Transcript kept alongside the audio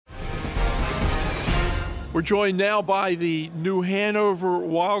We're joined now by the New Hanover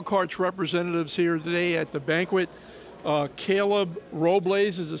Wildcats representatives here today at the banquet. Caleb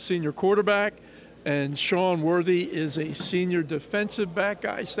Robles is a senior quarterback, and Sean Worthy is a senior defensive back.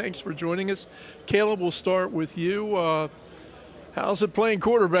 Guys, thanks for joining us. Caleb, we'll start with you. How's it playing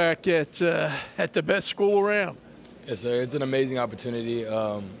quarterback at the best school around? Yes, sir. It's an amazing opportunity.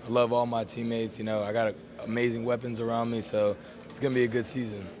 I love all my teammates. You know, I got amazing weapons around me, so it's going to be a good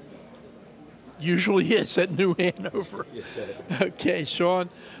season. Usually is at New Hanover. Yes, sir. Okay,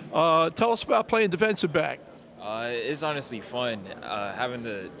 Sean, tell us about playing defensive back. It's honestly fun having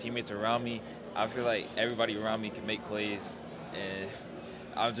the teammates around me. I feel like everybody around me can make plays, and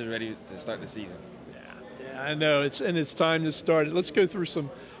I'm just ready to start the season. Yeah, I know. It's time to start it. Let's go through some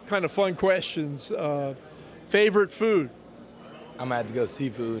kind of fun questions. Favorite food? I'm going to have to go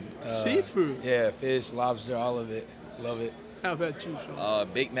seafood. Seafood? Yeah, fish, lobster, all of it. Love it. How about you, Sean?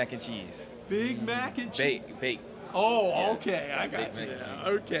 Baked mac and cheese. Big mac and cheese? Baked. Oh, Yeah. okay. I got you. Mac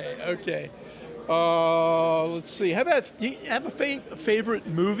Okay. Let's see. How about, do you have a favorite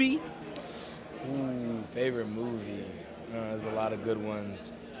movie? Ooh, favorite movie. There's a lot of good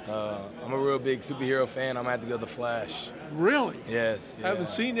ones. I'm a real big superhero fan. I'm going to have to go The Flash. Really? Yes. Yeah. Haven't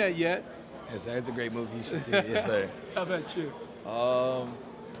seen that yet. Yes, sir. It's a great movie. You should see it. Yes, sir. How about you?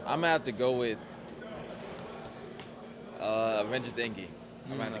 I'm gonna have to go with Avengers Endgame.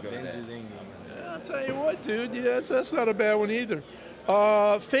 I'm gonna have to go with that. Avengers Endgame. I'll tell you what, dude. Yeah, that's not a bad one either.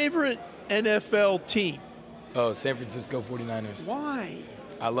 Favorite NFL team? Oh, San Francisco 49ers. Why?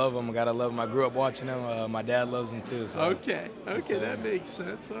 I love them. I gotta love them. I grew up watching them. My dad loves them too. So. Okay, that makes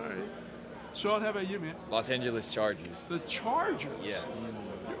sense. All right. Sean, how about you, man? Los Angeles Chargers. The Chargers. Yeah.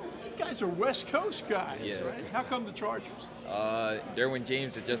 You guys are West Coast guys, Yeah. right? How come the Chargers? Derwin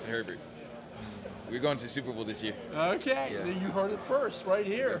James and Justin Herbert. We're going to the Super Bowl this year. Okay, Yeah. you heard it first, right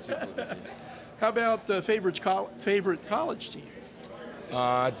here. Super Bowl this year. How about favorite college team?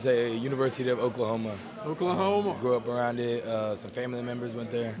 I'd say University of Oklahoma. Oklahoma. Grew up around it. Some family members went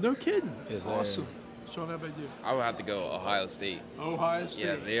there. No kidding. Yes, sir. Awesome. Sean, how about you? I would have to go Ohio State. Ohio State.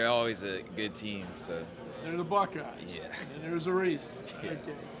 Yeah, they're always a good team. So They're the Buckeyes. Yeah. And there's a reason. Okay,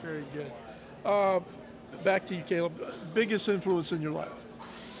 very good. Back to you, Caleb. Biggest influence in your life?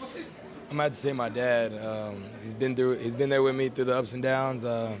 I'm gonna have to say my dad. He's been there with me through the ups and downs.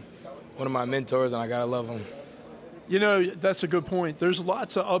 One of my mentors, and I gotta love him. You know, that's a good point. There's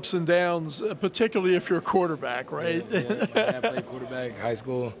lots of ups and downs, particularly if you're a quarterback, right? Yeah, my dad played quarterback, high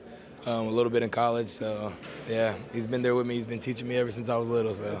school, a little bit in college. So yeah, he's been there with me. He's been teaching me ever since I was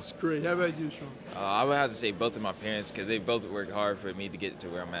little. So That's great. How about you, Sean? I would have to say both of my parents because they both worked hard for me to get to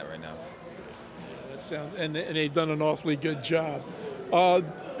where I'm at right now. And they've done an awfully good job.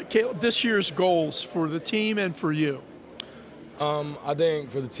 Caleb, this year's goals for the team and for you? I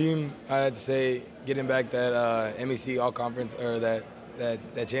think for the team, I had to say getting back that MEC All Conference or that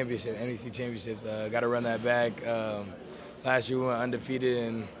championship, MEC championships. Got to run that back. Last year we went undefeated,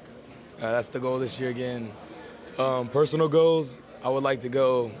 and that's the goal this year again. Personal goals, I would like to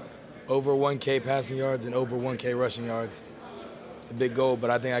go over 1K passing yards and over 1K rushing yards. It's a big goal, but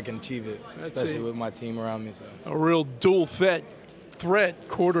I think I can achieve it, especially with my team around me. So. A real dual threat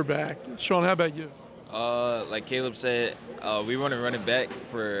quarterback. Sean, how about you? Like Caleb said, we want to run it back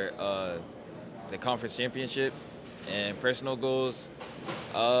for the conference championship. And personal goals,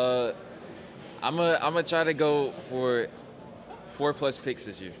 I'm gonna try to go for 4+ picks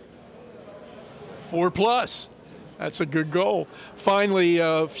this year. 4+. That's a good goal.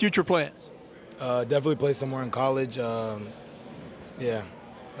 Finally, future plans. Definitely play somewhere in college. Yeah,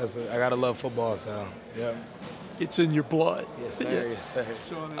 I gotta love football. So yeah. It's in your blood. Yes, sir. Yeah. Yes,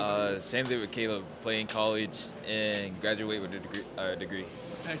 sir. Same thing with Caleb, play in college and graduate with a degree.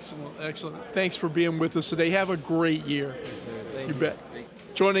 Excellent. Thanks for being with us today. Have a great year. Yes, sir. Thank You bet.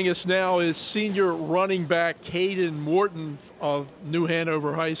 Joining us now is senior running back Caden Morton of New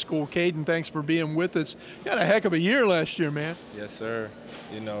Hanover High School. Caden, thanks for being with us. You had a heck of a year last year, man. Yes, sir.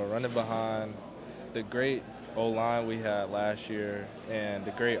 You know, running behind the great O-line we had last year and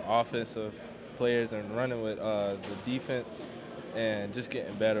the great offensive players and running with the defense and just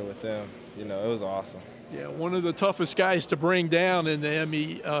getting better with them. You know, it was awesome. Yeah, one of the toughest guys to bring down in the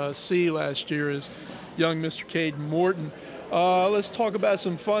MEC last year is young Mr. Caden Morton. Let's talk about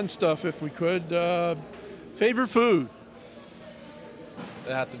some fun stuff if we could. Favorite food?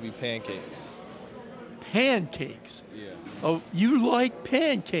 It had to be pancakes. Pancakes? Yeah. Oh, you like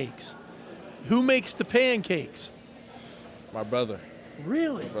pancakes? Who makes the pancakes? My brother.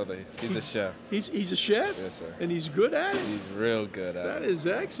 Really? My brother. He's a chef. He's a chef? Yes, sir. And he's good at it? He's real good at That it. is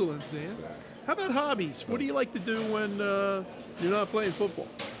excellent, man. Yes, sir. How about hobbies? What do you like to do when you're not playing football?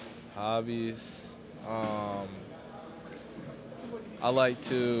 Hobbies. I like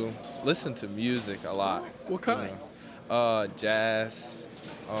to listen to music a lot. What kind? Jazz.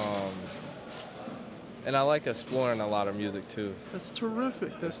 And I like exploring a lot of music too. That's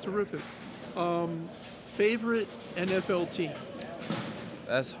terrific. That's terrific. Favorite NFL team?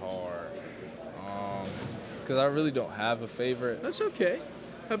 That's hard. Because I really don't have a favorite. That's okay.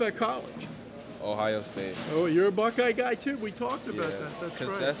 How about college? Ohio State. Oh, you're a Buckeye guy too. We talked about that. That's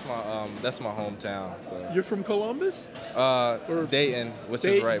right. That's my hometown. So. You're from Columbus? Or Dayton, which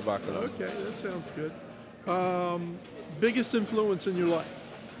is right by Columbus. Okay, that sounds good. Biggest influence in your life?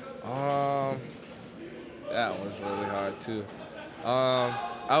 That one's really hard too.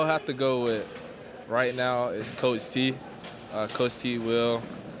 I would have to go with right now is Coach T. Coach T. Will.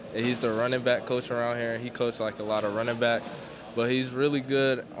 And he's the running back coach around here. He coached like a lot of running backs, but he's really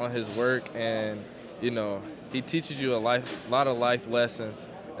good on his work, and he teaches you a lot of life lessons,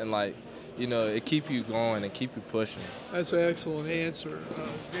 and it keep you going and keep you pushing. That's an excellent answer.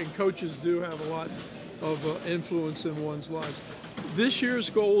 And coaches do have a lot of influence in one's lives. This year's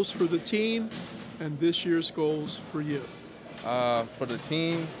goals for the team and this year's goals for you? For the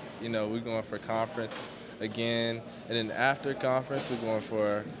team, we're going for conference again, and then after conference, we're going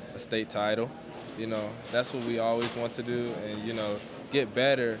for a state title. That's what we always want to do, and get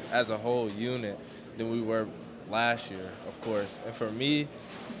better as a whole unit than we were last year, of course. And for me,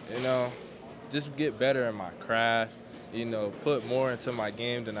 just get better in my craft, put more into my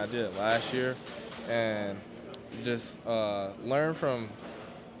game than I did last year, and just learn from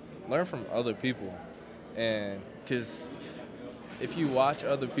other people. And because if you watch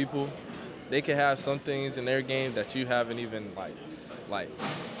other people, they can have some things in their game that you haven't even like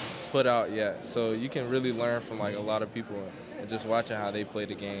put out yet. So you can really learn from a lot of people and just watching how they play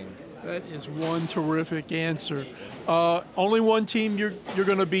the game. That is one terrific answer. Only one team you're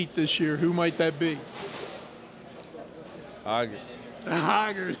going to beat this year. Who might that be?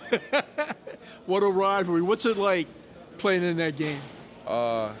 Hoggers. What a rivalry. What's it like playing in that game?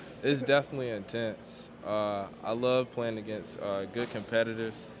 It's definitely intense. I love playing against good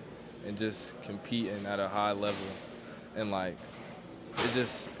competitors and just competing at a high level, and it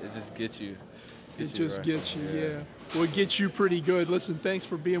just gets you. It just gets you, yeah. Well, it gets you pretty good. Listen, thanks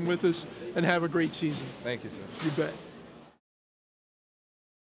for being with us, and have a great season. Thank you, sir. You bet.